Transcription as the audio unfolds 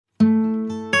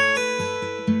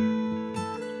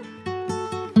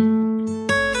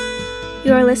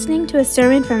You are listening to a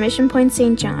sermon from Mission Point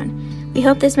St. John. We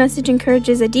hope this message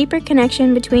encourages a deeper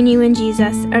connection between you and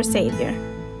Jesus, our Savior.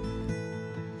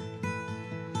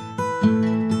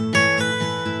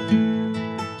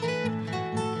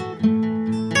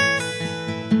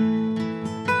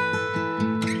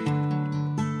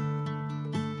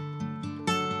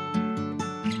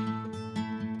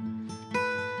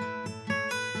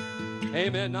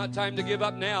 Amen. Not time to give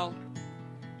up now.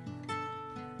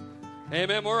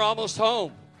 Amen. We're almost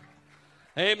home.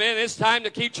 Amen. It's time to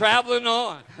keep traveling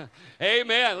on.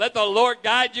 Amen. Let the Lord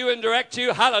guide you and direct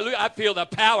you. Hallelujah. I feel the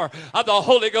power of the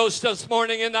Holy Ghost this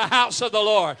morning in the house of the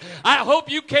Lord. I hope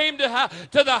you came to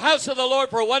the house of the Lord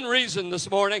for one reason this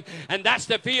morning, and that's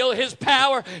to feel His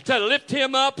power, to lift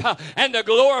Him up, and to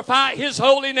glorify His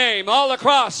holy name all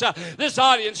across this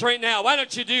audience right now. Why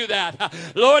don't you do that?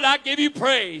 Lord, I give you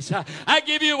praise. I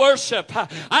give you worship.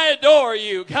 I adore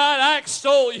you. God, I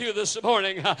extol you this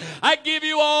morning. I give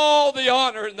you all the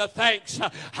honor and the thanks.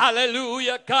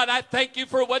 Hallelujah. God, I thank you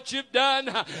for what you've done.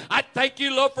 I thank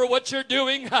you, Lord, for what you're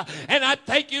doing. And I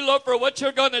thank you, Lord, for what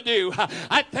you're going to do.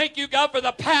 I thank you, God, for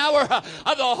the power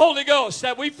of the Holy Ghost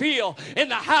that we feel in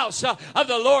the house of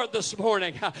the Lord this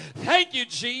morning. Thank you,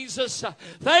 Jesus.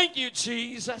 Thank you,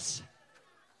 Jesus.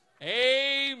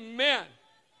 Amen.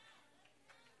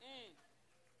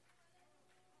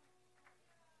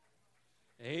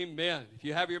 Amen. If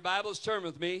you have your Bibles, turn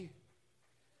with me.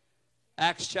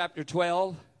 Acts chapter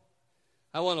 12.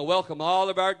 I want to welcome all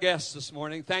of our guests this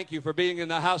morning. Thank you for being in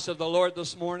the house of the Lord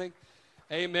this morning.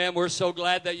 Amen. We're so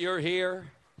glad that you're here.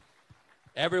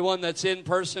 Everyone that's in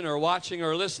person or watching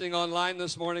or listening online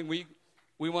this morning, we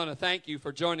want to thank you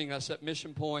for joining us at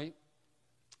Mission Point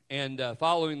and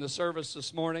following the service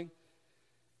this morning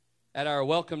at our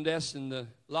welcome desk in the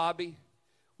lobby.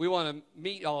 We want to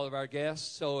meet all of our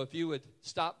guests, so if you would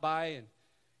stop by and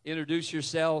introduce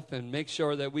yourself and make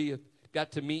sure that we have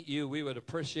got to meet you, we would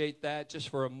appreciate that just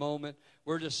for a moment.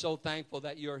 We're just so thankful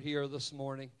that you're here this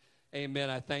morning. Amen.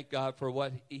 I thank God for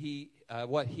what He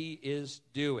is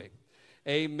doing.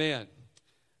 Amen.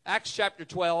 Acts chapter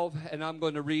 12, and I'm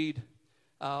going to read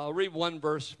one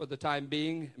verse for the time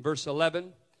being, verse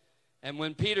 11. And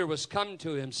when Peter was come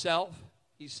to himself,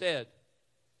 he said,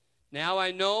 "Now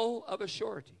I know of a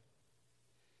surety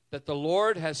that the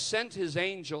Lord has sent his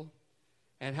angel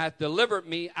and hath delivered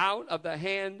me out of the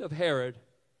hand of Herod,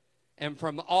 and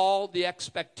from all the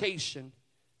expectation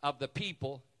of the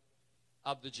people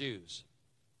of the Jews."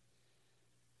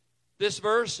 This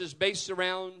verse is based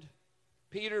around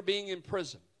Peter being in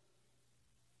prison.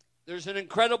 There's an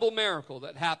incredible miracle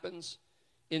that happens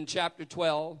in chapter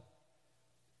 12,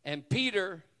 and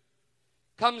Peter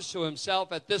comes to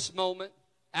himself at this moment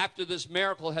after this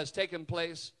miracle has taken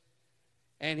place,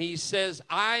 and he says,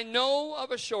 "I know of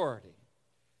a surety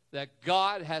that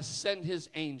God has sent his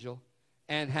angel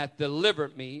and hath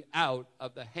delivered me out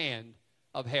of the hand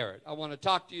of Herod." I want to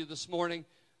talk to you this morning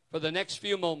for the next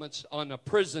few moments on a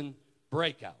prison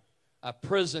breakout. A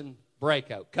prison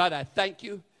breakout. God, I thank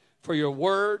you for your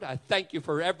word. I thank you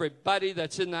for everybody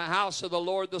that's in the house of the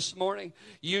Lord this morning.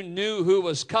 You knew who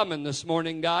was coming this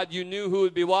morning, God. You knew who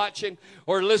would be watching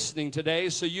or listening today,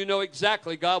 so you know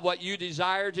exactly, God, what you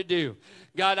desire to do.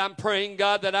 God, I'm praying,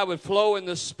 God, that I would flow in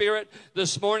the Spirit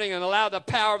this morning and allow the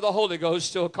power of the Holy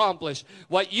Ghost to accomplish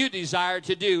what you desire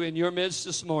to do in your midst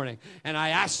this morning. And I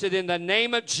ask it in the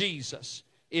name of Jesus,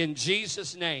 in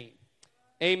Jesus' name.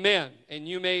 Amen. And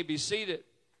you may be seated.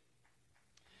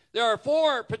 There are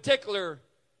 4 particular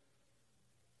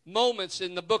moments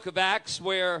in the book of Acts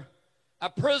where a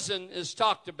prison is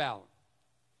talked about.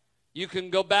 You can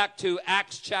go back to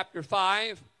Acts chapter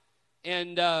 5,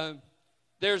 and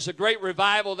there's a great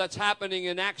revival that's happening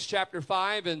in Acts chapter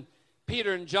 5, and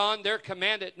Peter and John, they're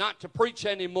commanded not to preach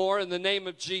anymore in the name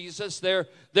of Jesus.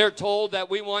 They're told that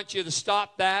we want you to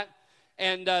stop that,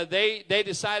 and they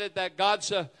decided that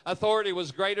God's authority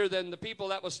was greater than the people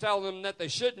that was telling them that they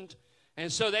shouldn't.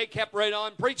 And so they kept right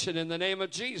on preaching in the name of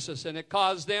Jesus, and it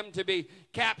caused them to be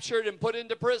captured and put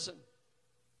into prison.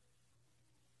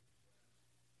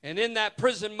 And in that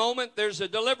prison moment, there's a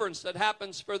deliverance that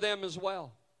happens for them as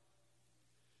well.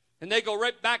 And they go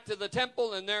right back to the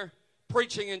temple, and they're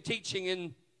preaching and teaching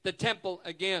in the temple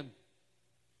again.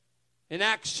 In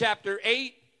Acts chapter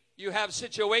 8, you have a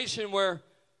situation where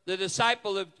the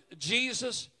disciple of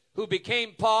Jesus, who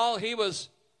became Paul, he was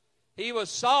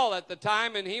Saul at the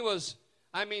time, and he was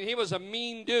a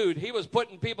mean dude. He was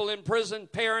putting people in prison,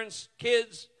 parents,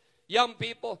 kids, young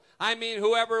people.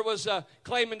 Whoever was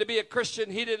claiming to be a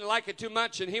Christian, he didn't like it too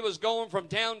much, and he was going from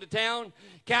town to town,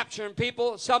 capturing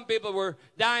people. Some people were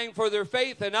dying for their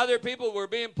faith, and other people were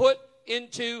being put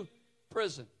into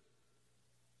prison.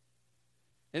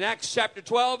 In Acts chapter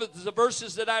 12, it's the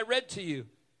verses that I read to you.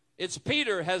 It's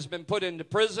Peter has been put into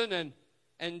prison,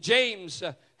 and James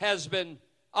has been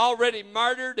already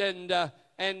martyred, and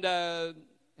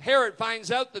Herod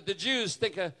finds out that the Jews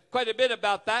think quite a bit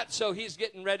about that, so he's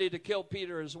getting ready to kill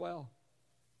Peter as well.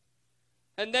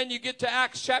 And then you get to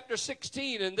Acts chapter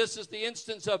 16, and this is the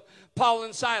instance of Paul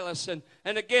and Silas. And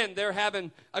again, they're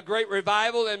having a great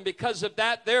revival, and because of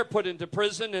that, they're put into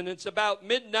prison, and it's about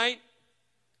midnight.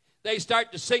 They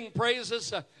start to sing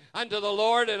praises unto the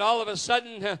Lord, and all of a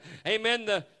sudden, amen,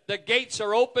 the gates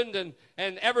are opened,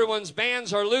 and everyone's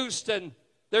bands are loosed, and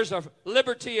there's a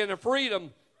liberty and a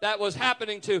freedom that was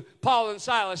happening to Paul and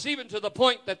Silas, even to the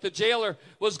point that the jailer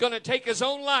was going to take his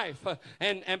own life.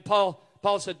 And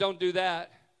Paul said, don't do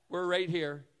that. We're right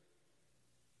here.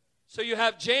 So you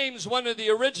have James, one of the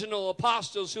original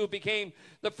apostles who became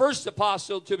the first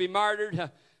apostle to be martyred.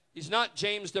 He's not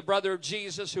James, the brother of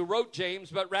Jesus, who wrote James,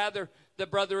 but rather the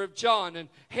brother of John. And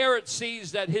Herod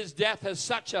sees that his death has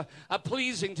such a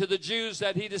pleasing to the Jews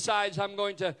that he decides, I'm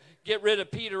going to get rid of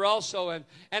Peter also. And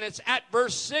it's at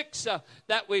verse 6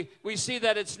 that we see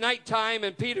that it's nighttime,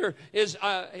 and Peter is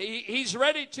he's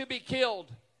ready to be killed.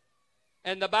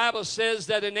 And the Bible says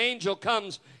that an angel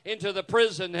comes into the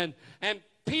prison, and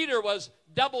Peter was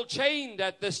double chained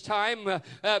at this time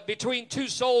between two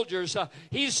soldiers.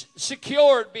 He's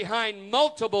secured behind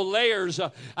multiple layers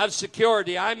of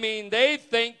security. I mean, they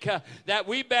think that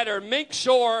we better make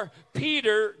sure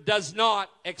Peter does not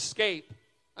escape.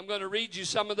 I'm going to read you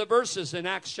some of the verses in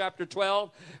Acts chapter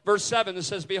 12, verse 7. It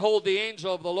says, Behold, the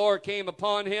angel of the Lord came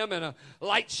upon him, and a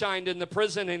light shined in the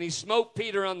prison, and he smote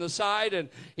Peter on the side, and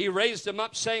he raised him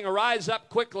up, saying, Arise up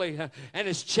quickly. And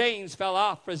his chains fell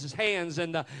off his hands.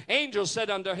 And the angel said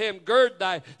unto him, Gird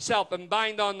thyself, and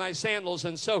bind on thy sandals.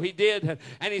 And so he did.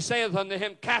 And he saith unto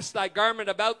him, Cast thy garment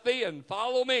about thee, and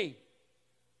follow me.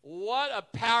 What a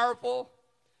powerful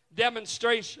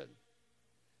demonstration.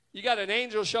 You got an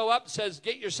angel show up, says,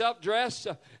 get yourself dressed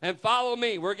and follow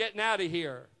me. We're getting out of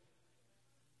here.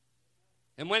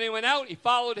 And when he went out, he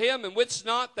followed him, and wist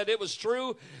not that it was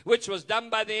true, which was done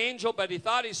by the angel, but he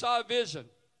thought he saw a vision.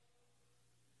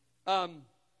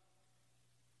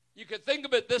 You could think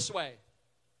of it this way.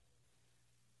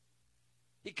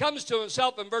 He comes to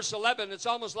himself in verse 11. It's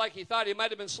almost like he thought he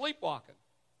might have been sleepwalking.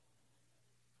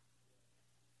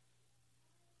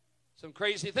 Some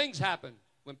crazy things happen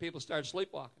when people start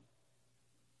sleepwalking.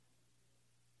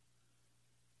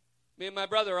 Me and my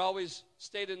brother always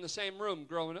stayed in the same room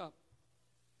growing up.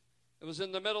 It was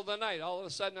in the middle of the night. All of a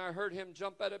sudden, I heard him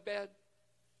jump out of bed,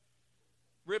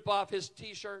 rip off his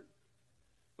T-shirt,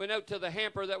 went out to the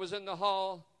hamper that was in the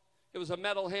hall. It was a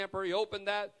metal hamper. He opened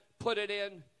that, put it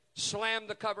in, slammed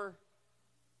the cover.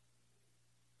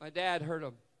 My dad heard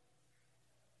him.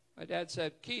 My dad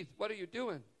said, Keith, what are you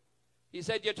doing? He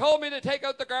said, you told me to take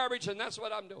out the garbage, and that's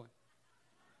what I'm doing.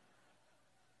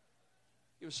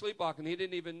 He was sleepwalking. He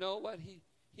didn't even know what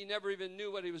he never even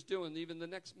knew what he was doing, even the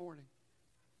next morning.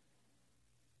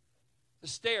 The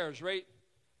stairs, right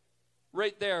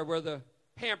there where the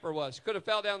hamper was. Could have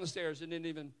fell down the stairs and didn't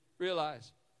even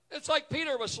realize. It's like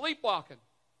Peter was sleepwalking.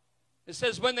 It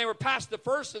says, when they were past the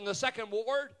first and the second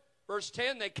ward, verse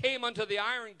 10, they came unto the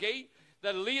iron gate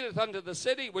that leadeth unto the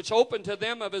city, which opened to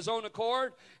them of his own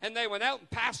accord. And they went out and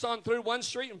passed on through one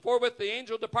street, and forthwith the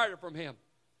angel departed from him.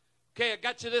 Okay, I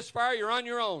got you this far, you're on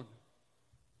your own.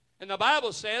 And the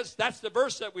Bible says, that's the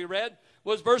verse that we read,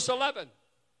 was verse 11.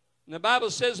 And the Bible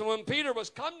says, when Peter was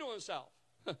come to himself,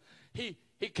 he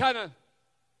kind of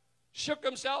shook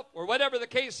himself, or whatever the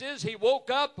case is, he woke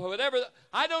up, or whatever.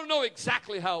 I don't know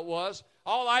exactly how it was.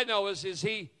 All I know is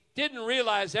he didn't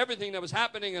realize everything that was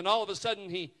happening, and all of a sudden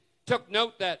he took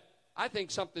note that I think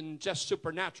something just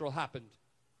supernatural happened.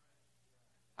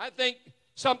 I think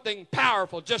something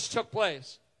powerful just took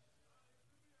place.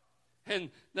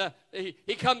 And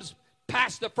he comes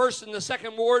past the first and the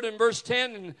second ward in verse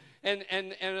 10, and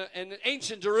in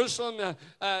ancient Jerusalem,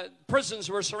 prisons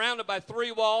were surrounded by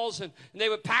three walls, and they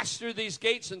would pass through these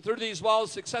gates and through these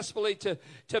walls successfully to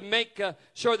make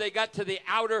sure they got to the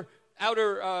outer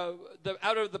of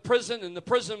the prison, and the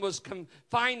prison was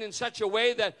confined in such a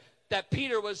way that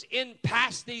Peter was in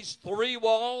past these three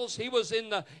walls. He was in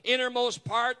the innermost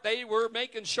part. They were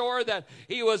making sure that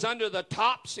he was under the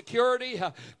top security.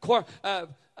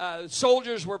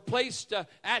 Soldiers were placed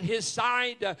at his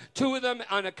side, two of them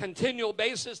on a continual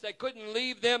basis. They couldn't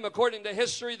leave them, according to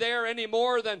history, there any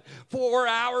more than 4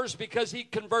 hours because he'd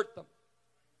convert them.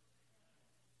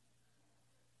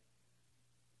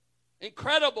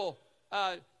 Incredible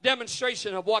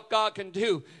demonstration of what God can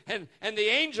do. And the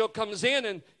angel comes in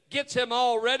and gets him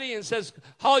all ready and says,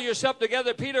 haul yourself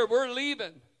together, Peter, we're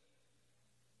leaving.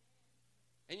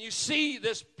 And you see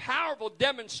this powerful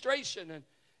demonstration.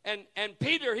 And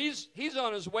Peter, he's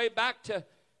on his way back to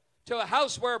a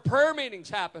house where prayer meetings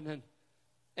happen.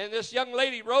 And this young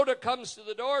lady, Rhoda, comes to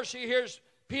the door. She hears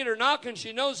Peter knocking.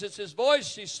 She knows it's his voice.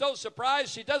 She's so surprised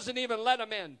she doesn't even let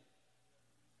him in.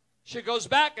 She goes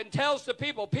back and tells the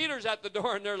people, Peter's at the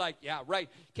door. And they're like, yeah, right.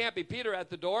 Can't be Peter at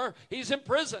the door. He's in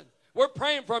prison. We're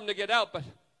praying for him to get out, but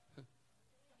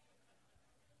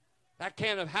that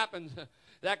can't have happened.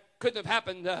 That couldn't have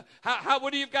happened. How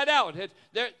would he have got out?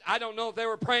 I don't know if they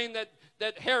were praying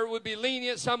that Herod would be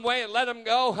lenient some way and let him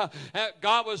go.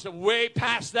 God was way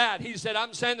past that. He said,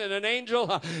 I'm sending an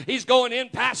angel. He's going in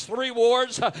past 3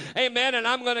 wards. Amen. And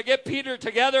I'm going to get Peter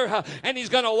together. And he's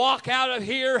going to walk out of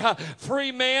here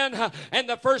free man. And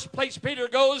the first place Peter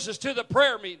goes is to the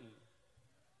prayer meeting.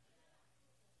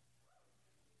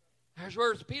 There's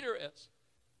where Peter is.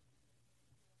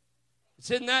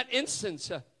 It's in that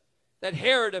instance that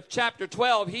Herod of chapter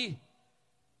 12, he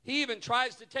even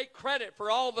tries to take credit for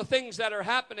all the things that are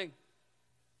happening.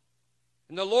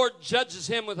 And the Lord judges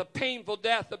him with a painful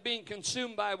death of being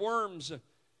consumed by worms.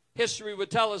 History would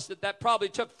tell us that probably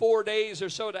took 4 days or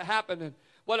so to happen. And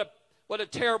what a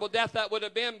terrible death that would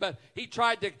have been. But he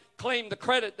tried to claim the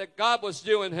credit that God was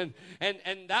doing,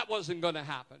 and that wasn't going to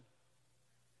happen.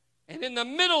 And in the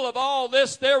middle of all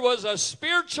this, there was a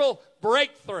spiritual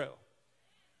breakthrough.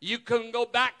 You can go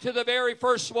back to the very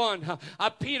first one,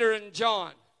 Peter and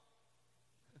John.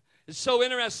 It's so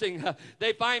interesting.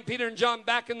 They find Peter and John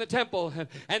back in the temple,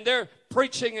 and they're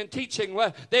preaching and teaching.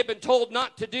 Well, they've been told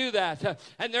not to do that.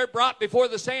 And they're brought before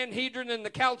the Sanhedrin and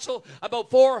the council, about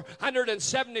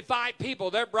 475 people.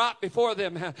 They're brought before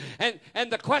them.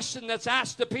 And the question that's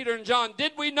asked to Peter and John,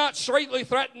 did we not straightly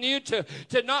threaten you to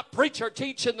not preach or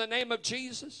teach in the name of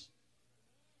Jesus?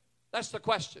 That's the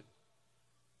question.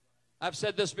 I've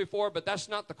said this before, but that's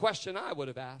not the question I would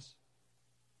have asked.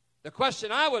 The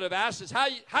question I would have asked is,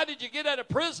 how did you get out of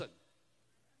prison?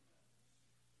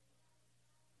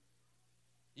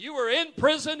 You were in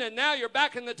prison and now you're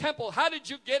back in the temple. How did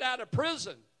you get out of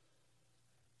prison?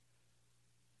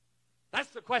 That's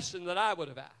the question that I would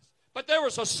have asked. But there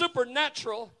was a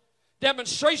supernatural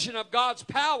demonstration of God's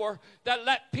power that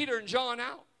let Peter and John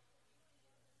out.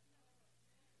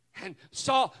 And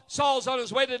Saul's on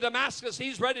his way to Damascus.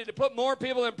 He's ready to put more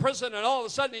people in prison. And all of a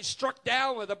sudden he's struck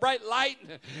down with a bright light.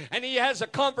 And he has a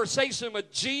conversation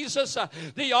with Jesus,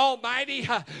 the Almighty.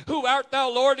 Who art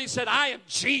thou, Lord? He said, I am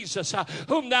Jesus,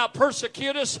 whom thou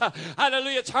persecutest.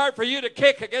 Hallelujah. It's hard for you to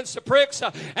kick against the pricks.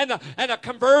 And a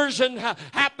conversion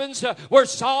happens where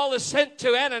Saul is sent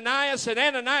to Ananias. And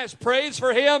Ananias prays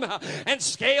for him. And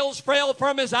scales fell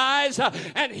from his eyes.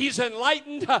 And he's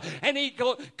enlightened. And he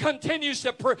continues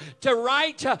to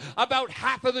write about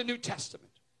half of the New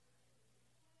Testament.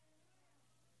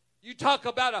 You talk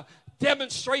about a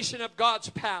demonstration of God's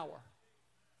power.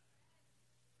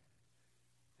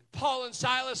 Paul and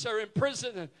Silas are in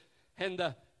prison, and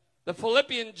the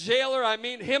Philippian jailer,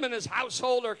 him and his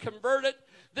household are converted.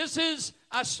 This is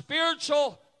a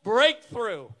spiritual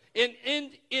breakthrough in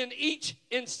each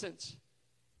instance.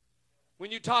 When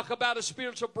you talk about a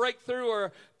spiritual breakthrough or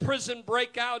a prison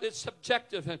breakout, it's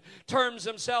subjective, and terms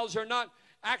themselves are not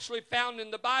actually found in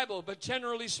the Bible, but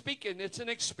generally speaking, it's an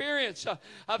experience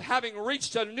of having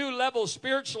reached a new level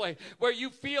spiritually where you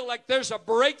feel like there's a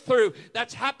breakthrough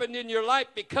that's happened in your life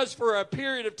because for a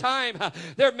period of time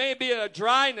there may be a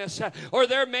dryness or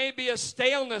there may be a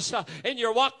staleness in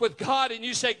your walk with God, and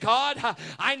you say, God,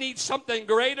 I need something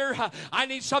greater. I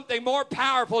need something more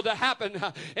powerful to happen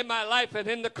in my life. And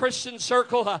in the Christian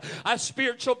circle, a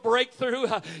spiritual breakthrough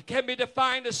can be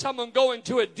defined as someone going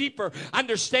to a deeper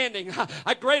understanding,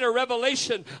 a greater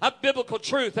revelation of biblical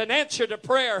truth, an answer to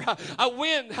prayer, a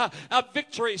win, a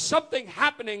victory, something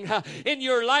happening in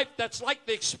your life that's like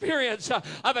the experience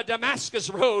of a Damascus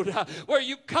road where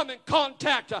you come in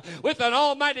contact with an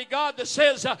almighty God that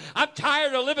says, I'm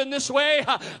tired of living this way.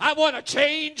 I want to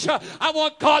change. I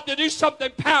want God to do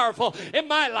something powerful in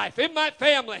my life, in my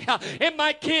family, in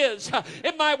my kids,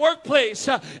 in my workplace,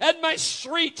 in my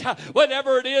street,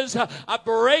 whatever it is, a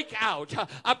breakout,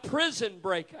 a prison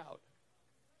breakout.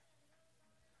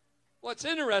 What's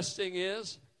interesting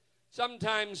is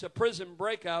sometimes a prison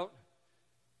breakout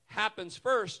happens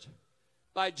first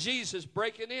by Jesus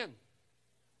breaking in.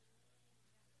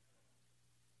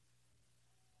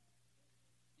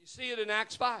 You see it in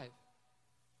Acts 5,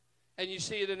 and you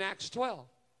see it in Acts 12.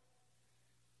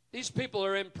 These people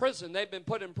are in prison. They've been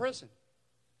put in prison.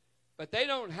 But they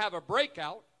don't have a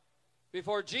breakout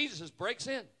before Jesus breaks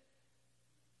in.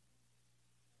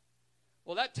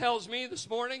 Well, that tells me this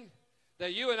morning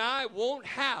that you and I won't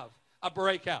have a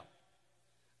breakout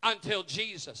until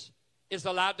Jesus is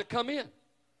allowed to come in.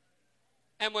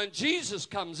 And when Jesus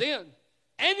comes in,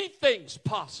 anything's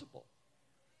possible.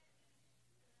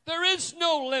 There is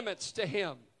no limits to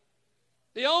him.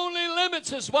 The only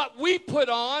limits is what we put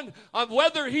on of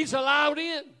whether he's allowed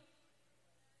in.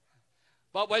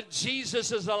 But when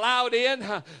Jesus is allowed in,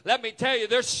 let me tell you,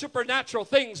 there's supernatural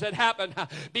things that happen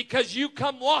because you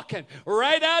come walking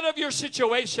right out of your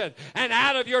situation and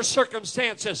out of your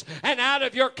circumstances and out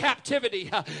of your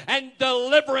captivity. And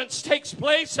deliverance takes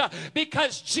place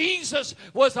because Jesus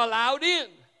was allowed in.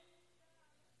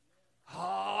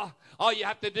 All you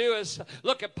have to do is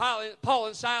look at Paul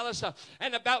and Silas,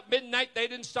 and about midnight they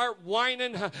didn't start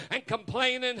whining and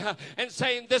complaining and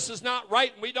saying this is not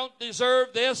right and we don't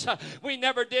deserve this. We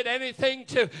never did anything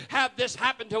to have this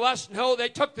happen to us. No, they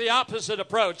took the opposite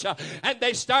approach, and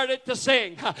they started to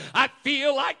sing, I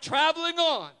feel like traveling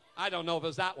on. I don't know if it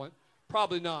was that one.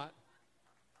 Probably not.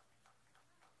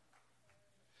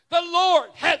 The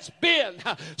Lord has been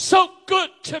so good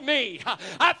to me.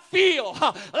 I feel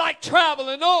like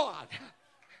traveling on.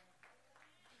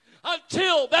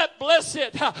 Until that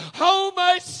blessed home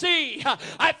I see,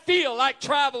 I feel like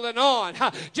traveling on.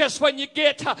 Just when you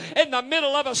get in the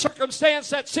middle of a circumstance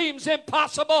that seems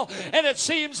impossible and it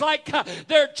seems like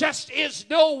there just is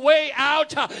no way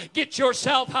out, get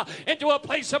yourself into a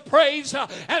place of praise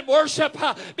and worship,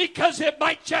 because it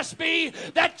might just be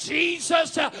that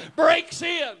Jesus breaks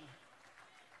in.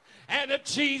 And if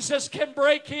Jesus can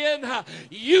break in,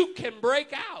 you can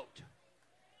break out.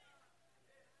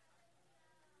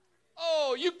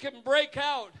 Oh, you can break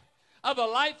out of a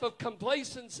life of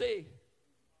complacency.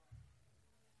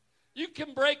 You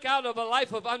can break out of a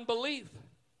life of unbelief.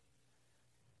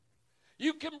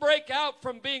 You can break out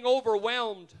from being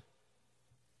overwhelmed.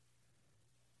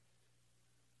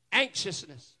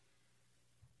 Anxiousness,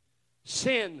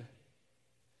 sin,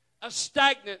 a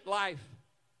stagnant life,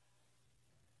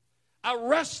 a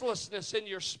restlessness in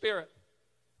your spirit.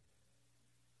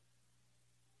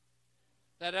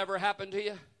 That ever happened to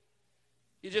you?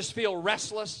 You just feel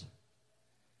restless.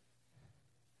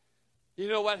 You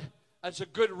know what? That's a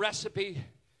good recipe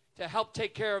to help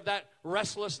take care of that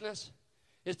restlessness,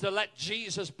 is to let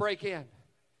Jesus break in.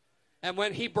 And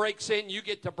when he breaks in, you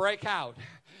get to break out.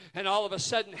 And all of a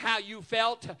sudden, how you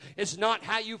felt is not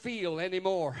how you feel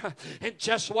anymore. In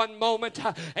just one moment,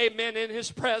 amen, in his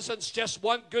presence, just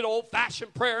one good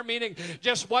old-fashioned prayer meeting,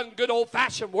 just one good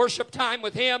old-fashioned worship time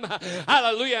with him,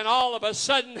 hallelujah, and all of a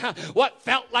sudden, what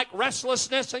felt like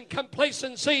restlessness and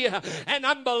complacency and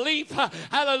unbelief,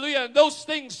 hallelujah, and those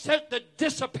things start to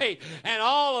dissipate, and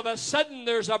all of a sudden,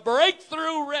 there's a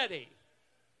breakthrough ready.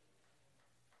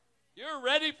 You're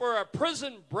ready for a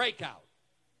prison breakout.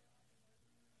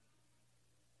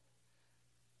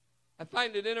 I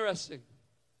find it interesting.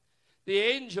 The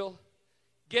angel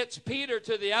gets Peter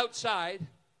to the outside,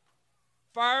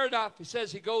 far enough. He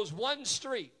says he goes one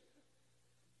street.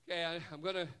 Okay, I'm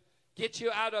going to get you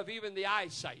out of even the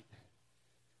eyesight.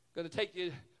 I'm going to take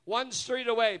you one street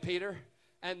away, Peter,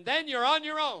 and then you're on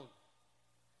your own.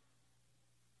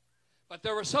 But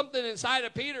there was something inside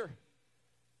of Peter.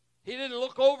 He didn't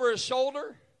look over his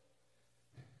shoulder.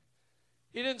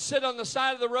 He didn't sit on the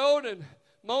side of the road and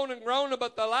moan and groan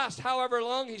about the last however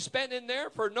long he spent in there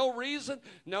for no reason.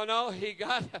 No, he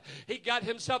got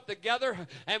himself together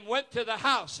and went to the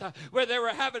house where they were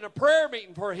having a prayer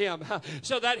meeting for him,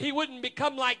 so that he wouldn't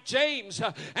become like James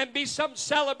and be some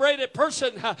celebrated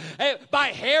person by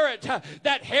Herod,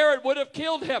 that Herod would have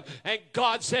killed him. And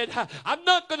God said, I'm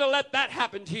not going to let that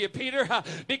happen to you, Peter,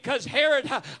 because Herod,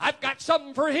 I've got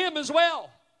something for him as well.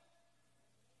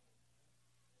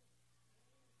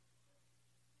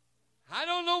 I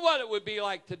don't know what it would be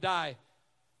like to die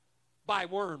by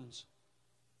worms.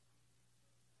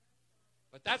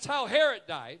 But that's how Herod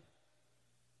died.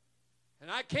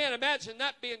 And I can't imagine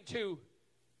that being too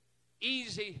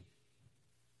easy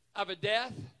of a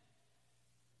death.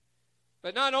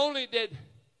 But not only did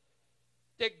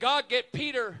God get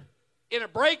Peter in a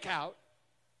breakout,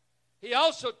 he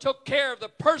also took care of the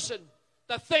person,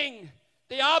 the thing,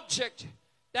 the object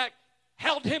that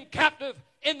held him captive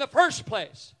in the first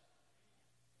place.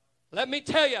 Let me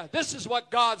tell you, this is what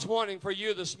God's wanting for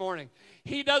you this morning.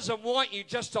 He doesn't want you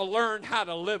just to learn how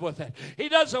to live with it. He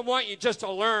doesn't want you just to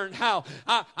learn how,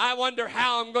 I wonder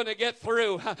how I'm going to get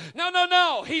through.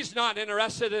 No. He's not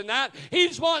interested in that.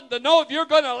 He's wanting to know if you're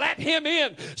going to let him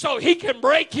in so he can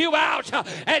break you out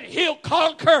and he'll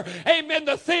conquer, amen,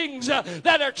 the things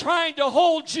that are trying to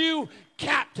hold you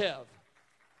captive.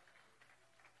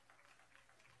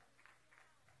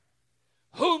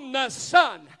 Whom the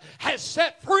Son has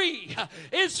set free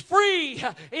is free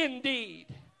indeed.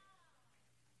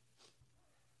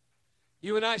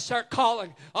 You and I start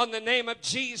calling on the name of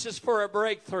Jesus for a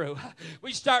breakthrough.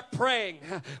 We start praying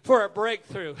for a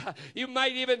breakthrough. You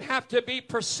might even have to be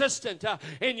persistent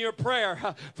in your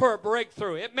prayer for a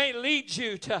breakthrough. It may lead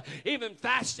you to even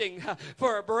fasting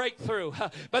for a breakthrough.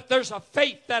 But there's a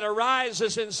faith that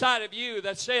arises inside of you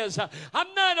that says,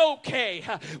 I'm not okay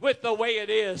with the way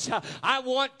it is. I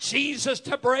want Jesus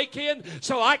to break in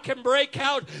so I can break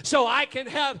out, so I can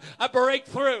have a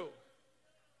breakthrough.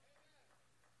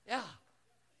 Yeah.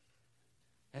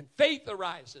 And faith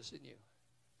arises in you.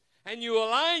 And you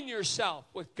align yourself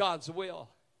with God's will.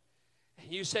 And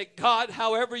you say, God,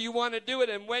 however you want to do it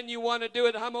and when you want to do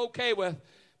it, I'm okay with.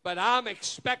 But I'm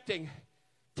expecting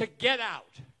to get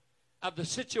out of the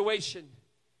situation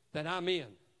that I'm in.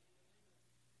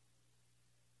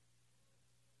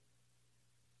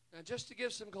 Now, just to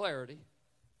give some clarity,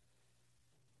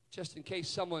 just in case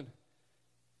someone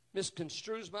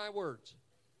misconstrues my words.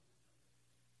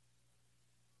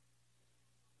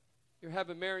 You're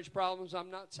having marriage problems, I'm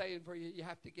not saying for you, you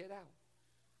have to get out.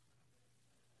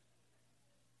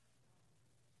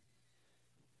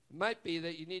 It might be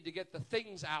that you need to get the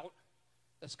things out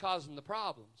that's causing the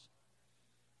problems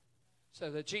so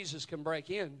that Jesus can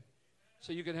break in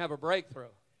so you can have a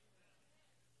breakthrough.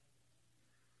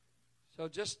 So I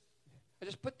just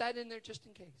put that in there just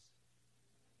in case.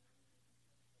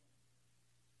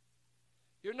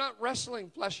 You're not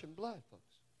wrestling flesh and blood, folks.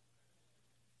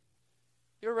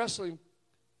 You're wrestling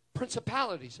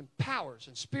principalities and powers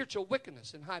and spiritual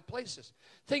wickedness in high places.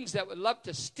 Things that would love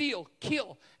to steal,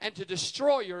 kill, and to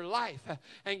destroy your life.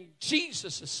 And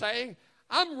Jesus is saying,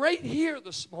 I'm right here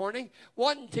this morning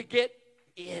wanting to get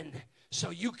in so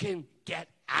you can get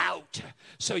out,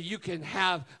 so you can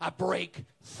have a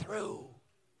breakthrough.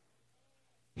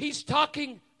 He's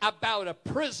talking about a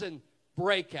prison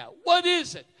breakout. What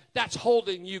is it that's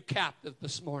holding you captive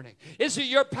this morning? Is it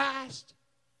your past?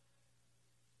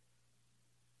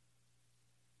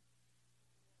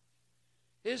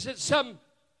 Is it some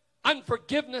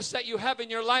unforgiveness that you have in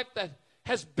your life that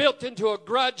has built into a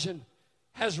grudge and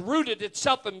has rooted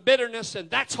itself in bitterness, and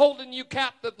that's holding you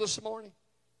captive this morning?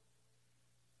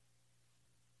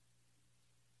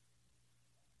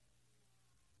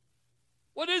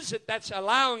 What is it that's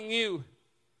allowing you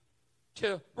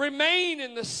to remain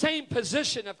in the same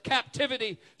position of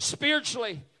captivity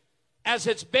spiritually as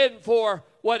it's been for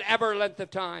whatever length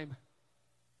of time?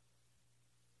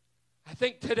 I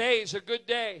think today's a good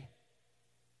day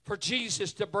for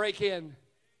Jesus to break in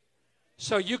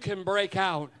so you can break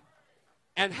out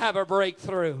and have a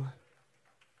breakthrough.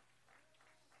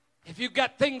 If you've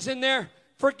got things in there,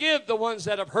 forgive the ones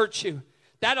that have hurt you.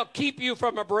 That'll keep you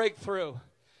from a breakthrough.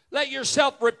 Let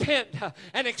yourself repent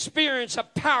and experience a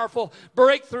powerful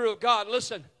breakthrough of God.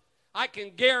 Listen, I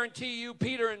can guarantee you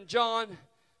Peter and John,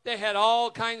 they had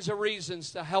all kinds of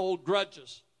reasons to hold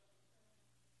grudges.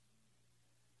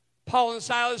 Paul and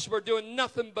Silas were doing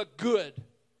nothing but good.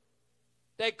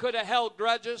 They could have held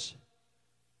grudges.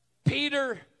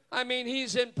 Peter,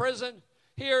 he's in prison.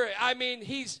 Here,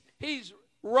 he's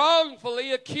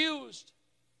wrongfully accused.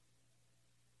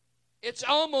 It's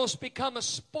almost become a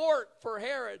sport for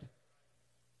Herod.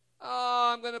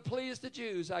 Oh, I'm going to please the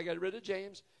Jews. I got rid of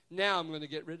James. Now I'm going to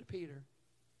get rid of Peter.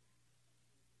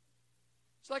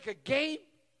 It's like a game.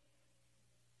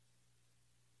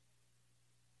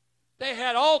 They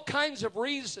had all kinds of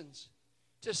reasons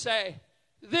to say,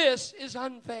 this is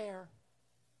unfair.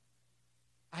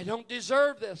 I don't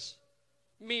deserve this.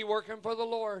 Me working for the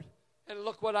Lord, and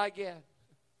look what I get.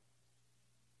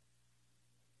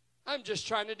 I'm just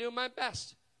trying to do my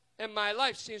best, and my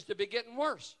life seems to be getting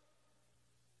worse.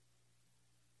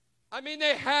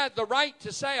 They had the right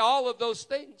to say all of those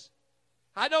things.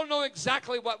 I don't know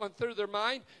exactly what went through their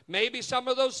mind. Maybe some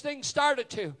of those things started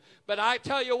to. But I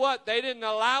tell you what, they didn't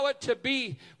allow it to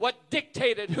be what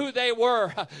dictated who they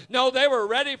were. No, they were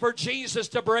ready for Jesus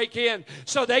to break in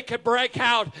so they could break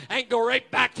out and go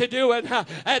right back to doing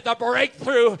the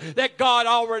breakthrough that God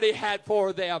already had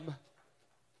for them.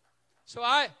 So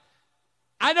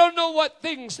I don't know what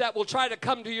things that will try to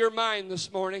come to your mind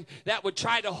this morning that would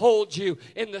try to hold you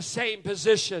in the same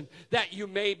position that you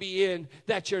may be in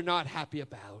that you're not happy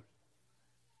about.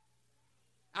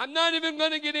 I'm not even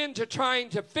going to get into trying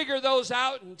to figure those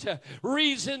out and to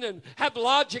reason and have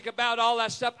logic about all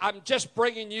that stuff. I'm just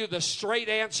bringing you the straight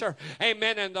answer,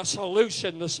 amen, and the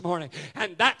solution this morning.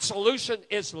 And that solution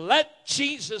is let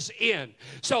Jesus in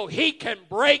so he can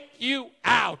break you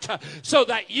out so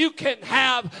that you can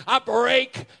have a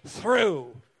breakthrough.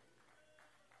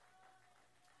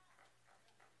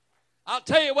 I'll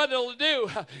tell you what it'll do.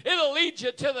 It'll lead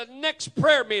you to the next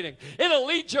prayer meeting. It'll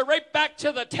lead you right back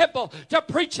to the temple to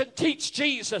preach and teach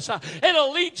Jesus.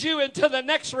 It'll lead you into the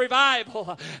next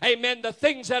revival. Amen. The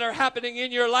things that are happening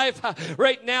in your life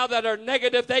right now that are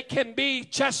negative, they can be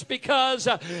just because,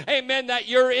 amen, that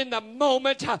you're in the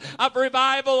moment of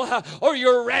revival or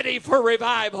you're ready for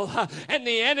revival. And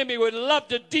the enemy would love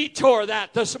to detour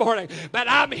that this morning. But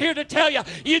I'm here to tell you,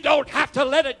 you don't have to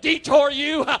let it detour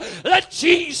you. Let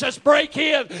Jesus break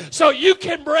in so you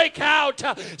can break out,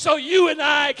 so you and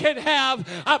I can have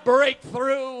a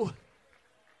breakthrough.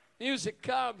 Music,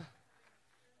 come.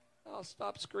 I'll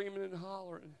stop screaming and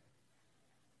hollering.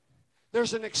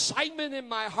 There's an excitement in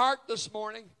my heart this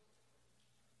morning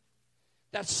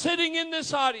that's sitting in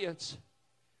this audience.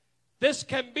 This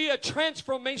can be a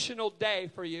transformational day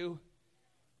for you.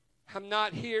 I'm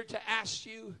not here to ask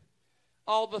you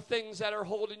all the things that are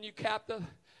holding you captive,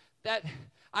 that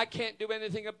I can't do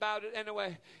anything about it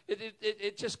anyway.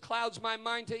 It just clouds my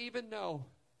mind to even know.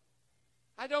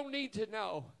 I don't need to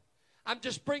know. I'm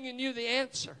just bringing you the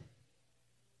answer.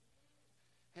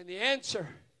 And the answer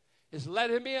is let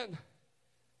him in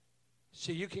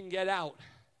so you can get out,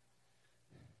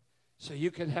 so you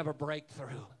can have a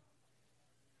breakthrough.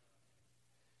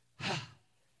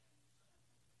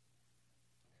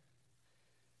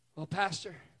 Well,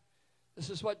 Pastor, this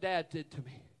is what Dad did to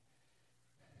me.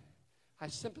 I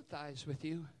sympathize with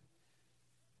you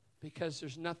because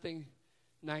there's nothing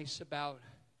nice about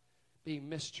being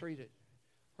mistreated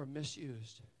or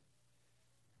misused.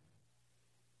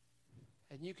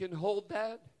 And you can hold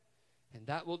that, and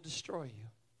that will destroy you.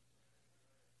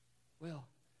 Will.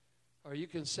 Or you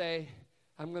can say,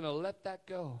 I'm going to let that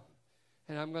go,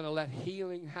 and I'm going to let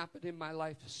healing happen in my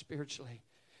life spiritually.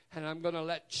 And I'm going to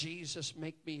let Jesus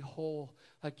make me whole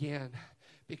again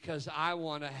because I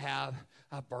want to have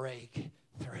a breakthrough.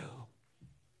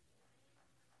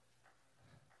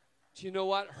 Do you know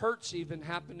what? Hurts even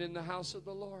happen in the house of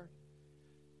the Lord.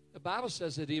 The Bible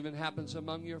says it even happens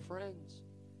among your friends.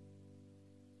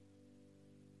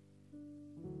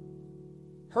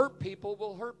 Hurt people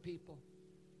will hurt people.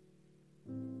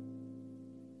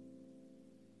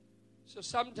 So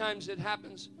sometimes it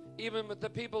happens even with the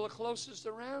people the closest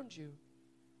around you.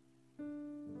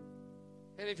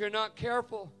 And if you're not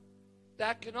careful,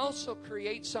 that can also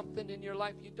create something in your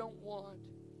life you don't want.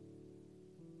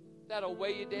 That'll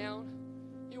weigh you down.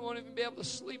 You won't even be able to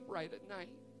sleep right at night.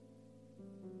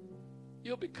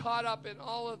 You'll be caught up in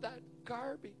all of that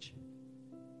garbage.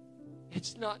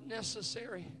 It's not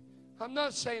necessary. I'm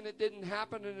not saying it didn't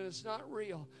happen and it's not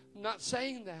real. I'm not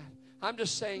saying that. I'm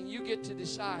just saying you get to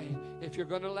decide if you're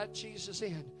going to let Jesus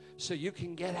in so you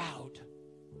can get out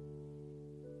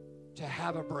to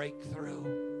have a breakthrough.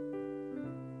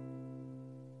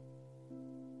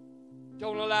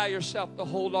 Don't allow yourself to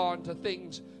hold on to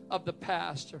things of the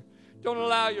past, or don't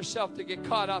allow yourself to get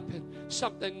caught up in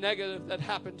something negative that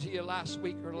happened to you last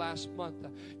week or last month.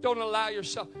 Don't allow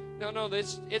yourself. No,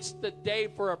 it's the day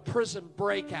for a prison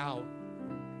breakout.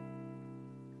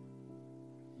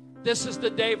 This is the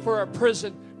day for a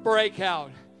prison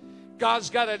breakout.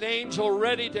 God's got an angel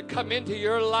ready to come into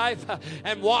your life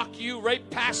and walk you right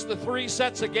past the 3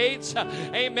 sets of gates,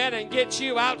 amen, and get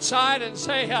you outside and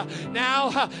say,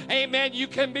 now, amen, you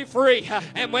can be free.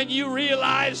 And when you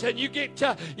realize and you get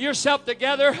yourself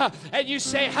together and you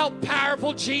say how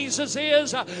powerful Jesus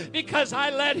is because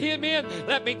I let him in,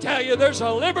 let me tell you, there's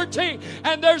a liberty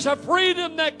and there's a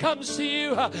freedom that comes to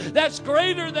you that's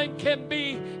greater than can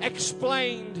be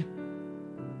explained.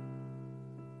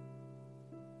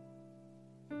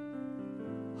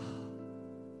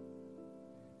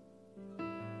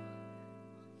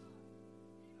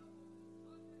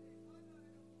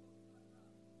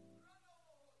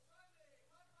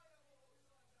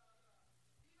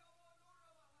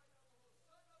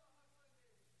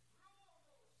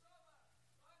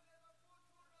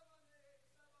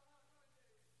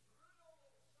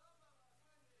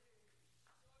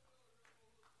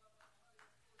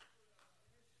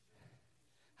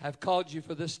 I've called you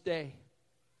for this day.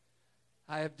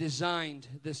 I have designed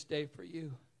this day for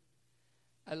you.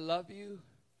 I love you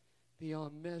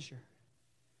beyond measure,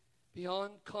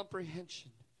 beyond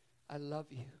comprehension. I love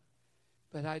you.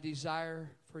 But I desire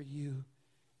for you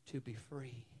to be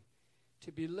free,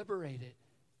 to be liberated,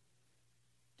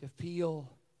 to feel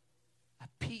a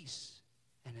peace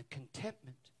and a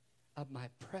contentment of my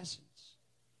presence.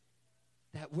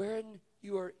 That when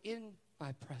you are in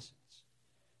my presence,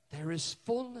 there is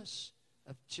fullness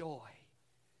of joy,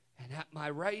 and at my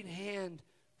right hand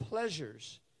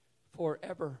pleasures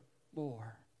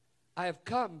forevermore. I have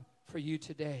come for you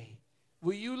today.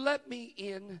 Will you let me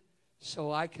in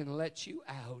so I can let you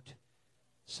out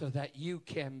so that you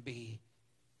can be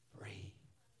free.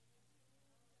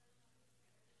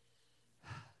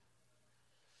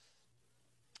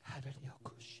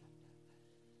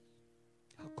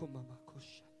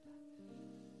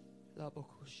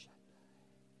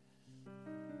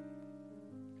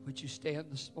 Would you stand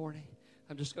this morning?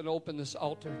 I'm just going to open this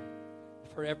altar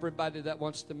for everybody that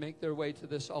wants to make their way to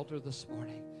this altar this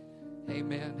morning.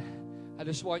 Amen. I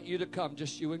just want you to come,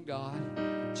 just you and God.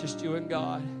 Just you and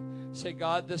God. Say,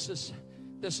 God, this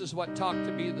is what talked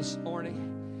to me this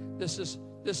morning. This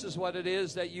is what it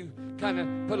is that you kind of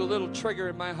put a little trigger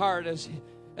in my heart as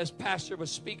Pastor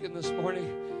was speaking this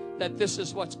morning, that this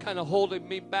is what's kind of holding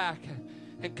me back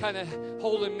and kind of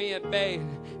holding me at bay.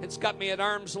 It's got me at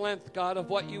arm's length, God, of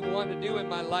what you want to do in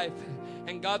my life.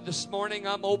 And God, this morning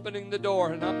I'm opening the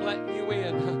door and I'm letting you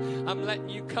in. I'm letting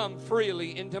you come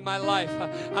freely into my life.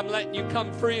 I'm letting you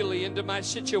come freely into my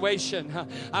situation.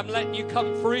 I'm letting you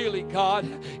come freely, God,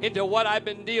 into what I've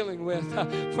been dealing with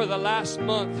for the last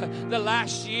month, the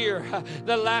last year,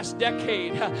 the last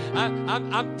decade.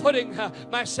 I'm putting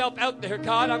myself out there,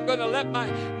 God. I'm going to let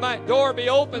my door be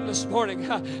open this morning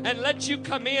and let you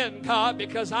come in, God,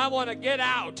 because I want to get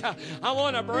out. I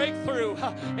want to break through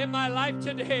in my life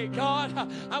today, God.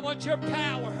 I want your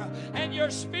power and your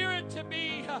spirit to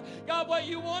be, God, what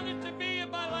you want it to be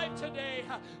in my life today.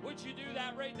 Would you do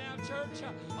that right now, church?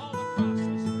 All across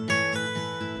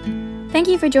this. Thank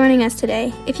you for joining us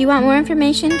today. If you want more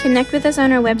information, connect with us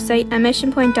on our website at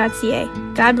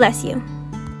missionpoint.ca. God bless you.